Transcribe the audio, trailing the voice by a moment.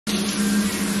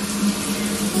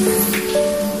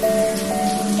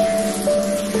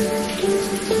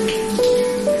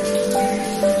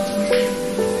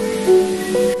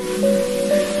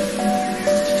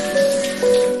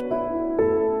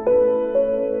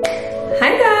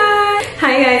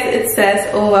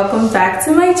Welcome back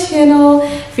to my channel.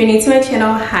 If you're new to my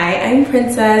channel, hi, I'm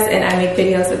Princess and I make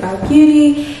videos about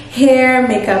beauty, hair,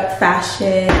 makeup,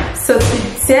 fashion. So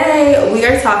today we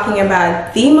are talking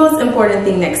about the most important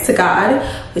thing next to God,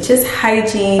 which is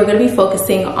hygiene. We're going to be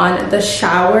focusing on the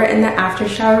shower and the after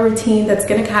shower routine that's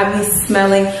going to have you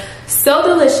smelling so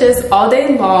delicious all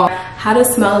day long. How to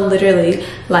smell literally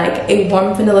like a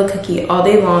warm vanilla cookie all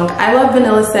day long. I love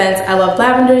vanilla scents, I love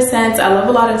lavender scents, I love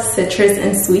a lot of citrus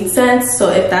and sweet scents.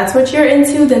 So if that's what you're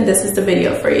into, then this is the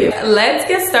video for you. Let's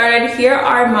get started. Here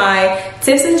are my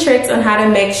tips and tricks on how to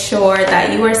make sure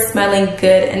that you are smelling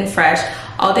good and fresh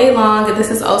all day long.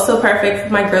 This is also perfect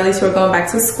for my girlies who are going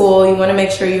back to school. You want to make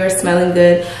sure you are smelling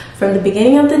good from the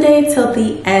beginning of the day till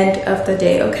the end of the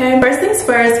day, okay? First things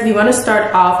first, we want to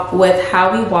start off with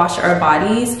how we wash our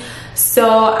bodies. So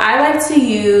I like to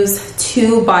use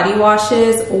 2 body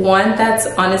washes, one that's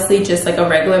honestly just like a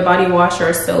regular body wash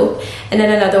or soap, and then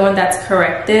another one that's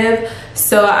corrective.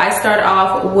 So I start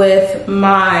off with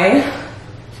my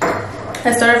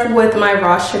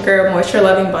raw sugar moisture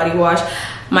loving body wash.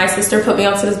 My sister put me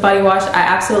onto this body wash. I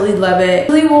absolutely love it.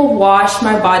 I really will wash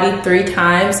my body 3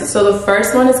 times. So the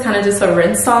first one is kind of just a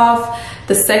rinse off.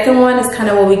 The second one is kind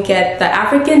of where we get the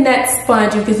African net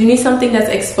sponge, because you need something that's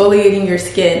exfoliating your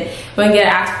skin. You want to get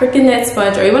an African net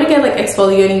sponge, or you want to get like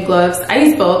exfoliating gloves. I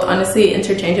use both, honestly,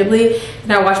 interchangeably.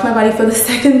 And I wash my body for the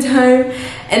second time.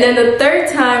 And then the third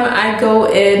time I go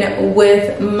in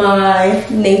with my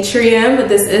Natrium.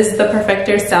 This is the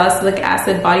Perfector Salicylic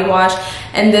Acid body wash.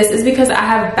 And this is because I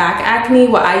have back acne.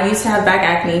 Well, I used to have back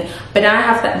acne, but now I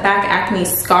have that back acne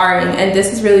scarring. And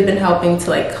this has really been helping to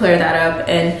like clear that up.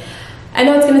 And I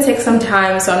know it's gonna take some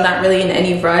time, so I'm not really in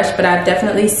any rush, but I've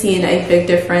definitely seen a big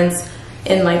difference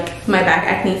in like my back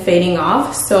acne fading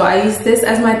off. So I use this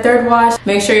as my third wash.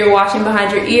 Make sure you're washing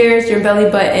behind your ears, your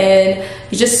belly button.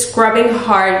 You're just scrubbing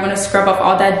hard. You wanna scrub off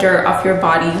all that dirt off your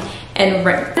body. And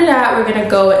right after that, we're gonna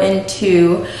go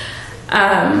into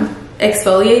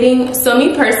exfoliating. So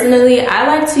me personally, I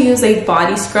like to use a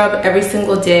body scrub every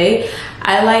single day.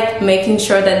 I like making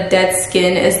sure that dead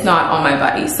skin is not on my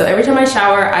body. So every time I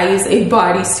shower, I use a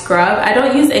body scrub. I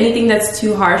don't use anything that's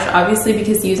too harsh, obviously,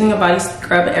 because using a body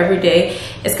scrub every day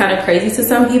is kind of crazy to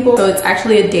some people. So it's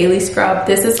actually a daily scrub.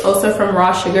 This is also from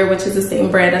Raw Sugar, which is the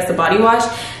same brand as the body wash.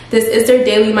 This is their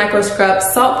daily micro scrub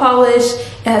salt polish.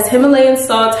 It has Himalayan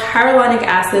salt, hyaluronic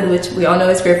acid, which we all know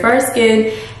is great for our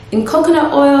skin, and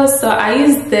coconut oil. So I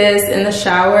use this in the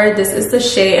shower. This is the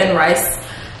Shea and Rice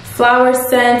flower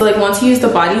scent. Like once you use the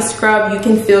body scrub, you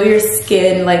can feel your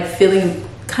skin like feeling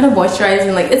kind of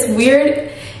moisturizing. Like it's weird.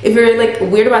 If you're like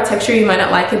weird about texture, you might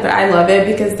not like it, but I love it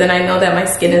because then I know that my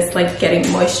skin is like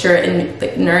getting moisture and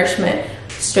like nourishment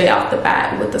straight off the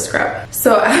bat with the scrub.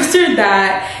 So after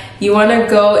that, you want to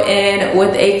go in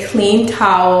with a clean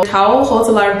towel. Towel holds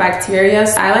a lot of bacteria,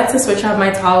 so I like to switch out my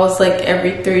towels like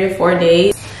every 3 to 4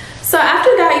 days. So after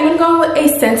that, you want to go in with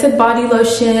a scented body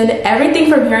lotion. Everything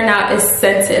from here on out is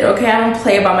scented, okay? I don't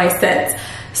play about my scents.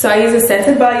 So I use a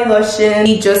scented body lotion,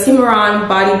 the Josie Maran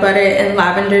body butter and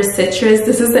lavender citrus.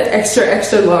 This is the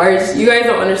extra large. You guys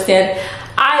don't understand.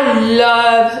 I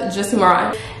love Josie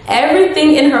Maran.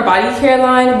 Everything in her body care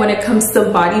line, when it comes to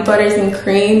body butters and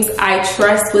creams, I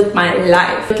trust with my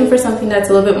life. Looking for something that's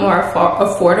a little bit more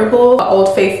affordable.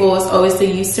 Old Faithful is always the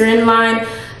Eucerin line.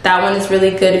 That one is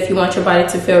really good if you want your body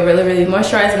to feel really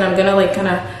moisturized, and I'm gonna like kind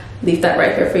of leave that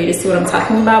right here for you to see what I'm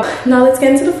talking about. Now let's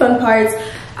get into the fun parts.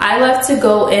 I love to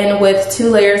go in with 2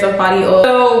 layers of body oil.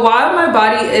 So while my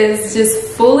body is just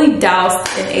fully doused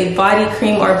in a body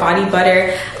cream or body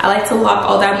butter, I like to lock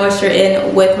all that moisture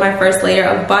in with my first layer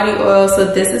of body oil. So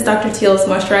this is Dr. Teal's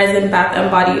Moisturizing Bath and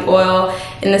Body Oil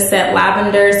in the scent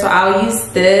Lavender. So I'll use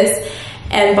this.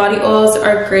 And body oils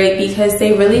are great because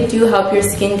they really do help your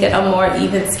skin get a more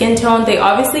even skin tone. They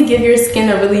obviously give your skin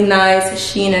a really nice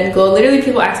sheen and glow. Literally,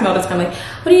 people ask me all the time, like,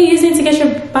 what are you using to get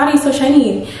your body so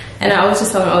shiny? And I always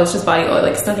just tell them, oh, it's just body oil,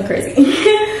 like it's nothing crazy.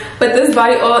 But this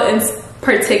body oil in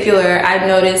particular, I've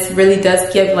noticed really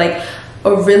does give like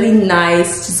a really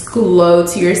nice just glow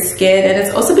to your skin, and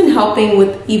it's also been helping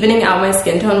with evening out my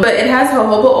skin tone. But it has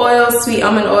jojoba oil, sweet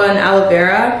almond oil, and aloe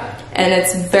vera. And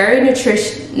it's very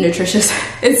nutritious.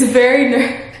 It's very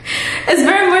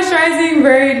moisturizing,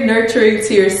 very nurturing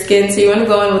to your skin. So you want to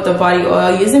go in with the body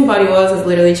oil. Using body oils has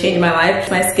literally changed my life.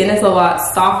 My skin is a lot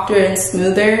softer and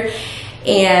smoother,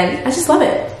 and I just love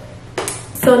it.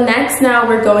 So next, now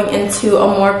we're going into a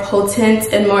more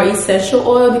potent and more essential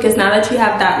oil, because now that you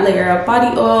have that layer of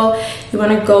body oil, you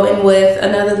want to go in with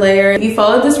another layer. If you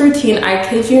follow this routine, I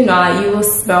kid you not, you will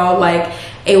smell like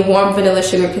a warm vanilla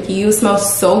sugar cookie. You smell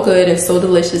so good and so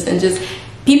delicious, and just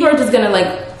people are just gonna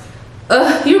like,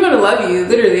 you're gonna love you,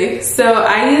 literally. So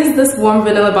I use this warm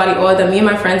vanilla body oil that me and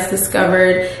my friends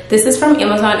discovered. This is from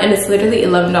Amazon and it's literally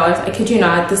 $11. I kid you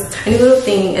not. This tiny little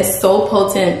thing is so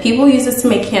potent. People use this to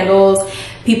make candles.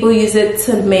 People use it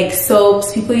to make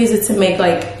soaps. People use it to make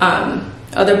like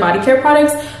other body care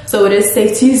products. So it is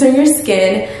safe to use on your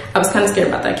skin. I was kind of scared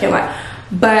about that, I can't lie.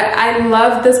 But I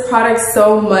love this product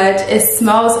so much. It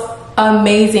smells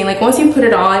amazing. Like once you put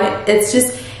it on, it's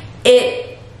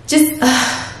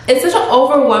such an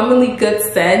overwhelmingly good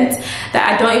scent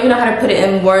that I don't even know how to put it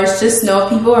in words. Just know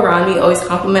people around me always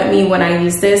compliment me when I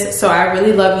use this. So I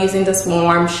really love using this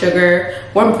warm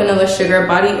vanilla sugar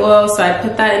body oil. So I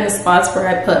put that in the spots where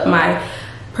I put my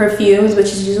perfumes, which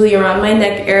is usually around my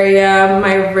neck area,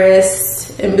 my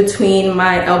wrist, in between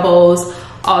my elbows,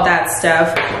 all that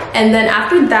stuff. And then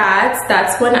after that,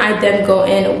 that's when I then go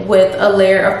in with a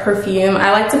layer of perfume.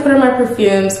 I like to put on my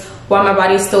perfumes while my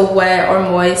body's still wet or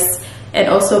moist, and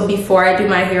also before I do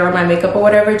my hair or my makeup or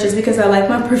whatever, just because I like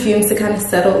my perfumes to kind of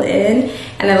settle in,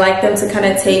 and I like them to kind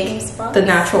of take the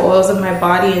natural oils of my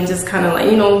body and just kind of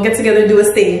like, you know, get together and do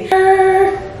a thing.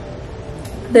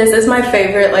 This is my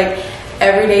favorite like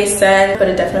everyday scent, but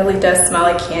it definitely does smell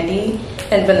like candy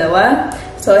and vanilla.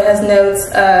 So it has notes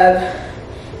of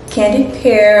candied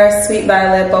pear, sweet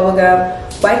violet,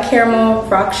 bubblegum, white caramel,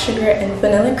 rock sugar, and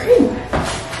vanilla cream.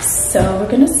 So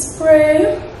we're gonna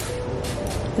spray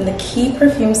in the key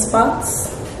perfume spots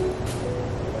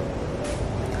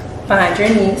behind your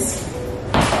knees.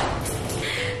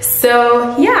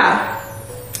 So yeah,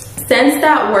 scents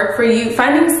that work for you.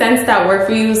 Finding scents that work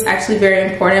for you is actually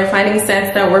very important. Finding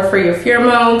scents that work for your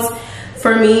pheromones.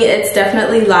 For me, it's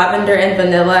definitely lavender and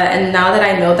vanilla, and now that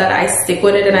I know that, I stick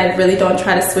with it and I really don't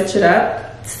try to switch it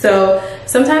up. So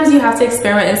sometimes you have to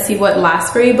experiment and see what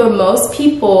lasts for you, but most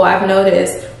people, I've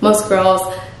noticed, most girls,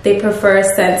 they prefer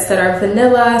scents that are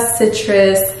vanilla,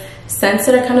 citrus, scents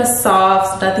that are kind of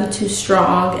soft, nothing too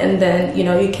strong, and then, you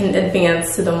know, you can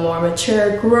advance to the more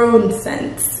mature, grown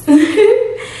scents.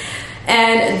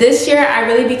 And this year, I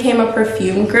really became a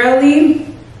perfume girly,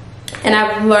 and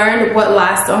I've learned what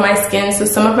lasts on my skin. So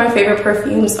some of my favorite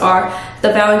perfumes are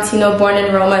the Valentino Born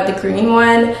in Roma, the green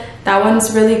one. That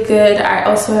one's really good. I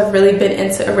also have really been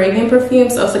into Arabian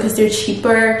perfumes, also because they're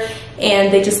cheaper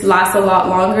and they just last a lot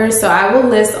longer. So I will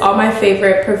list all my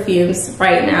favorite perfumes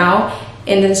right now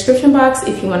in the description box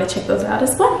if you want to check those out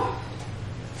as well.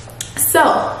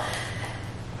 So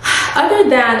other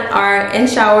than our in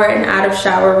shower and out of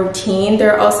shower routine,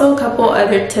 there are also a couple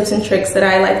other tips and tricks that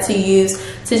I like to use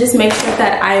to just make sure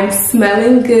that I am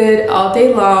smelling good all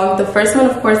day long. The first one,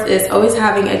 of course, is always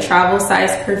having a travel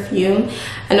size perfume.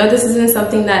 I know this isn't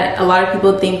something that a lot of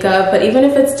people think of, but even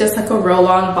if it's just like a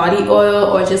roll-on body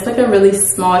oil or just like a really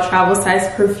small travel size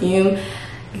perfume,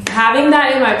 having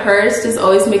that in my purse just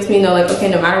always makes me know, like, okay,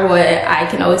 no matter what, I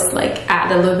can always like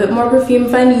add a little bit more perfume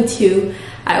if I need to.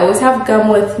 I always have gum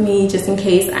with me just in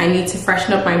case I need to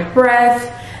freshen up my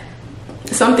breath.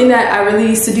 Something that I really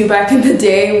used to do back in the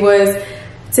day was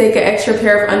take an extra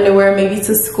pair of underwear maybe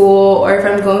to school, or if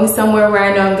I'm going somewhere where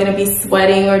I know I'm gonna be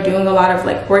sweating or doing a lot of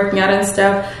like working out and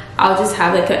stuff, I'll just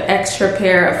have like an extra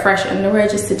pair of fresh underwear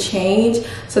just to change.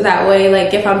 So that way,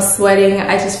 like if I'm sweating,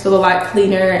 I just feel a lot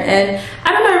cleaner. And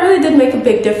I don't know, it really did make a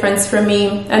big difference for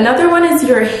me. Another one is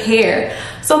your hair.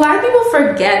 So a lot of people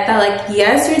forget that, like,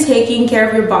 yes, you're taking care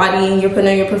of your body and you're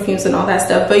putting on your perfumes and all that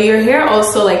stuff, but your hair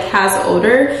also like has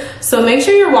odor. So make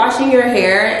sure you're washing your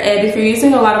hair. And if you're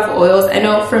using a lot of oils, I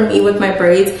know for me with my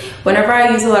braids, whenever I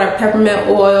use a lot of peppermint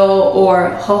oil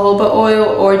or jojoba oil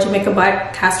or Jamaica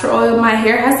black castor oil, my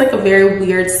hair has like a very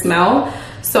weird smell.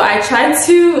 So I try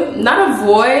to not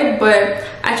avoid, but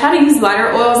I try to use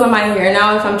lighter oils on my hair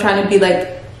now if I'm trying to be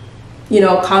like, you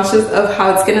know, conscious of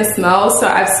how it's gonna smell. So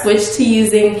I've switched to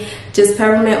using just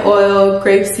peppermint oil,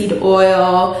 grapeseed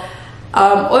oil,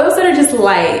 oils that are just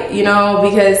light, you know,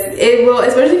 because it will,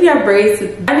 especially if you have braids,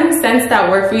 finding scents that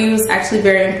work for you is actually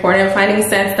very important. Finding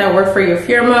scents that work for your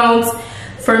pheromones.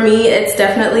 For me, it's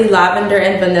definitely lavender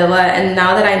and vanilla, and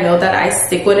now that I know that, I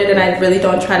stick with it and I really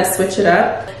don't try to switch it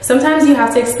up. Sometimes you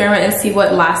have to experiment and see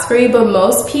what lasts for you, but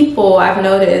most people, I've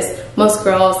noticed, most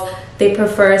girls, they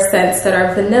prefer scents that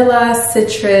are vanilla,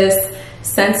 citrus,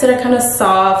 scents that are kind of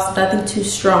soft, nothing too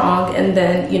strong, and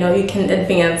then, you know, you can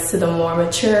advance to the more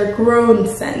mature, grown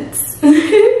scents.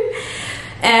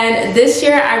 And this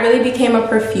year, I really became a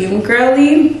perfume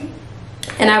girly.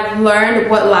 and I've learned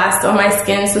what lasts on my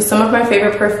skin. So some of my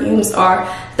favorite perfumes are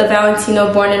the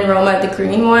Valentino Born in Roma, the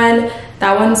green one.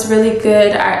 That one's really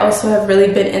good. I also have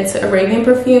really been into Arabian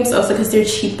perfumes, also because they're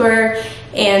cheaper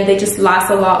and they just last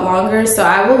a lot longer. So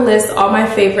I will list all my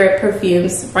favorite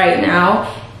perfumes right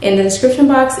now in the description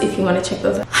box if you want to check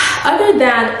those out. Other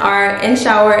than our in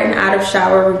shower and out of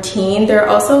shower routine, there are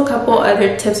also a couple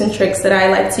other tips and tricks that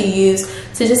I like to use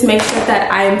to just make sure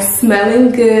that I am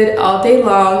smelling good all day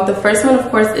long. The first one, of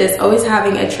course, is always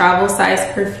having a travel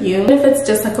size perfume. Even if it's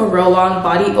just like a roll-on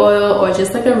body oil or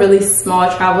just like a really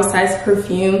small travel size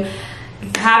perfume,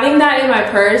 having that in my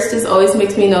purse just always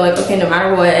makes me know, like, okay, no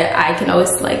matter what, I can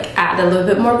always like add a little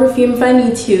bit more perfume if I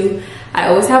need to. I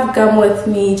always have gum with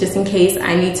me just in case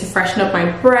I need to freshen up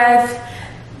my breath.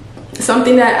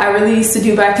 Something that I really used to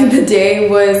do back in the day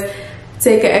was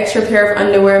take an extra pair of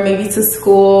underwear maybe to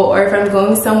school, or if I'm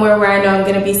going somewhere where I know I'm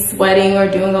gonna be sweating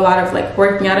or doing a lot of like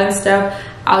working out and stuff,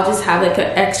 I'll just have like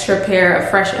an extra pair of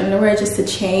fresh underwear just to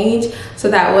change.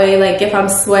 So that way, like if I'm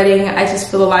sweating, I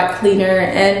just feel a lot cleaner.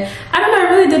 And I don't know, it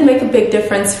really did make a big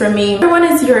difference for me. Another one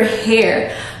is your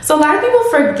hair. So a lot of people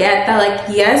forget that,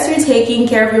 like, yes, you're taking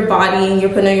care of your body and you're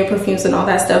putting on your perfumes and all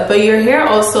that stuff, but your hair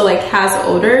also like has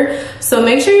odor. So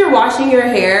make sure you're washing your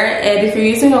hair, and if you're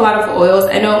using a lot of oils,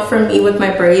 I know for me with my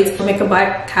braids, I make a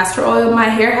black castor oil, my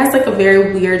hair has like a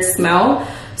very weird smell.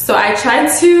 So I try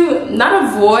to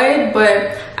not avoid,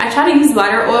 but I try to use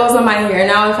lighter oils on my hair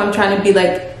now if I'm trying to be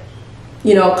like,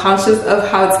 you know, conscious of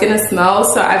how it's gonna smell.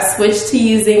 So I've switched to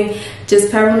using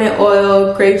just peppermint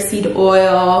oil, grapeseed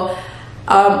oil,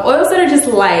 oils that are just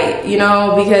light, you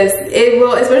know, because it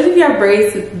will, especially if you have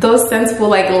braids, those scents will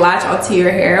like latch onto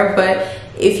your hair. But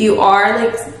if you are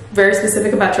like very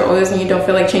specific about your oils and you don't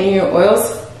feel like changing your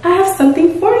oils, I have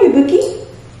something for you, Bookie.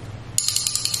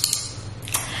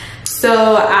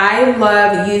 So I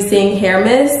love using hair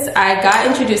mist. I got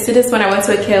introduced to this when I went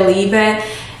to a KLE event,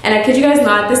 and I kid you guys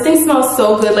not, this thing smells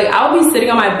so good. Like I'll be sitting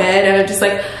on my bed and I'm just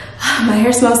like, oh, my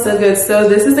hair smells so good. So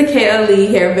this is the KLE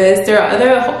hair mist. There are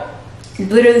other,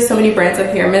 literally so many brands of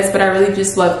hair mist, but I really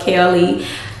just love KLE.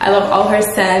 I love all her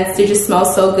scents. They just smell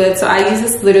so good. So I use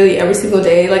this literally every single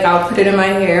day. Like I'll put it in my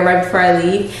hair right before I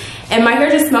leave. And my hair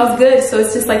just smells good. So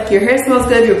it's just like your hair smells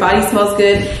good, your body smells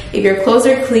good. If your clothes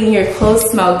are clean, your clothes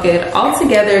smell good. All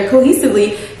together,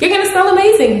 cohesively, you're gonna smell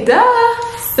amazing, duh.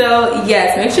 So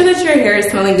yes, make sure that your hair is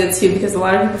smelling good too, because a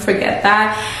lot of people forget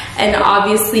that. And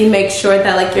obviously make sure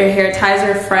that like your hair ties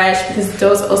are fresh, because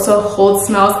those also hold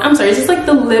smells. I'm sorry, it's just like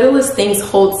the littlest things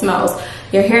hold smells.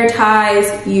 Your hair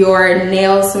ties, your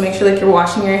nails, so make sure like you're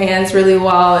washing your hands really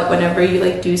well whenever you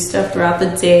like do stuff throughout the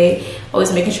day.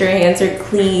 Always making sure your hands are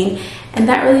clean, and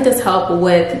that really does help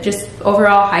with just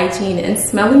overall hygiene and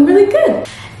smelling really good.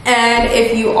 And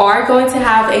if you are going to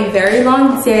have a very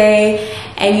long day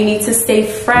and you need to stay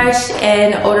fresh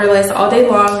and odorless all day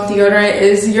long, deodorant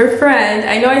is your friend.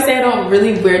 I know I say I don't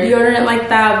really wear deodorant like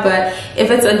that, but if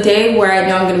it's a day where I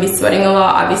know I'm gonna be sweating a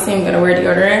lot, obviously I'm gonna wear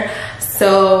deodorant.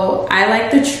 So I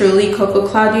like the Truly Cocoa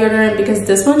Cloud deodorant because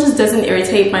this one just doesn't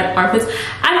irritate my armpits.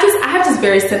 I have just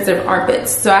very sensitive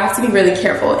armpits, so I have to be really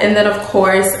careful. And then of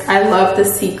course, I love the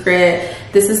Secret.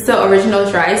 This is the original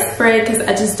dry spray because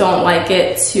I just don't like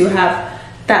it to have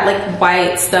that like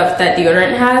white stuff that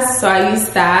deodorant has. So I use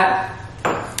that.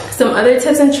 Some other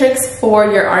tips and tricks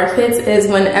for your armpits is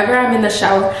whenever I'm in the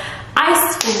shower,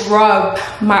 I scrub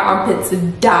my armpits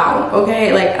down,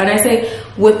 okay? Like when I say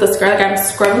with the scrub, like I'm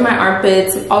scrubbing my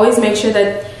armpits. Always make sure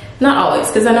that, not always,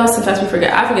 because I know sometimes we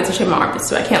forget. I forget to shave my armpits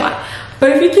too, I can't lie.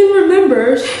 But if you can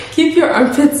remember, keep your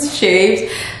armpits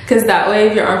shaved, because that way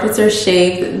if your armpits are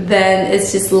shaved, then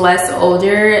it's just less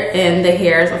odor, and the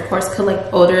hairs of course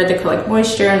collect odor, they collect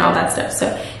moisture and all that stuff.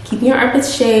 So keeping your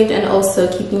armpits shaved and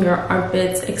also keeping your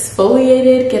armpits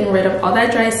exfoliated, getting rid of all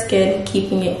that dry skin,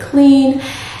 keeping it clean.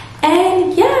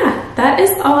 And yeah, that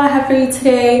is all I have for you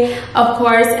today. Of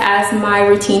course, as my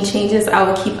routine changes, I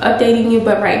will keep updating you,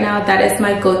 but right now that is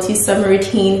my go-to summer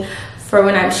routine for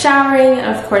when I'm showering,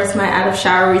 and of course my out of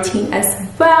shower routine as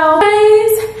well.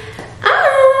 Guys,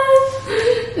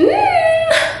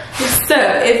 so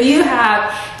if you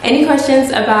have any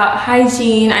questions about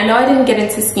hygiene, I know I didn't get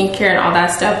into skincare and all that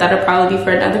stuff, that'll probably be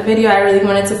for another video. I really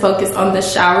wanted to focus on the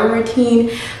shower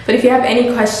routine, but if you have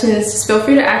any questions, just feel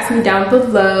free to ask me down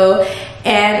below,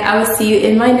 and I will see you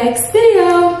in my next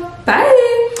video. Bye.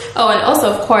 Oh, and also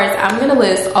of course I'm gonna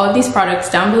list all of these products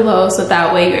down below, so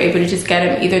that way you're able to just get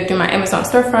them either through my Amazon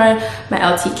storefront, my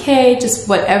LTK, just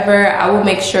whatever. I will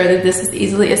make sure that this is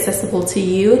easily accessible to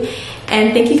you.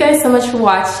 And thank you guys so much for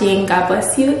watching. God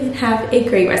bless you and have a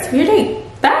great rest of your day.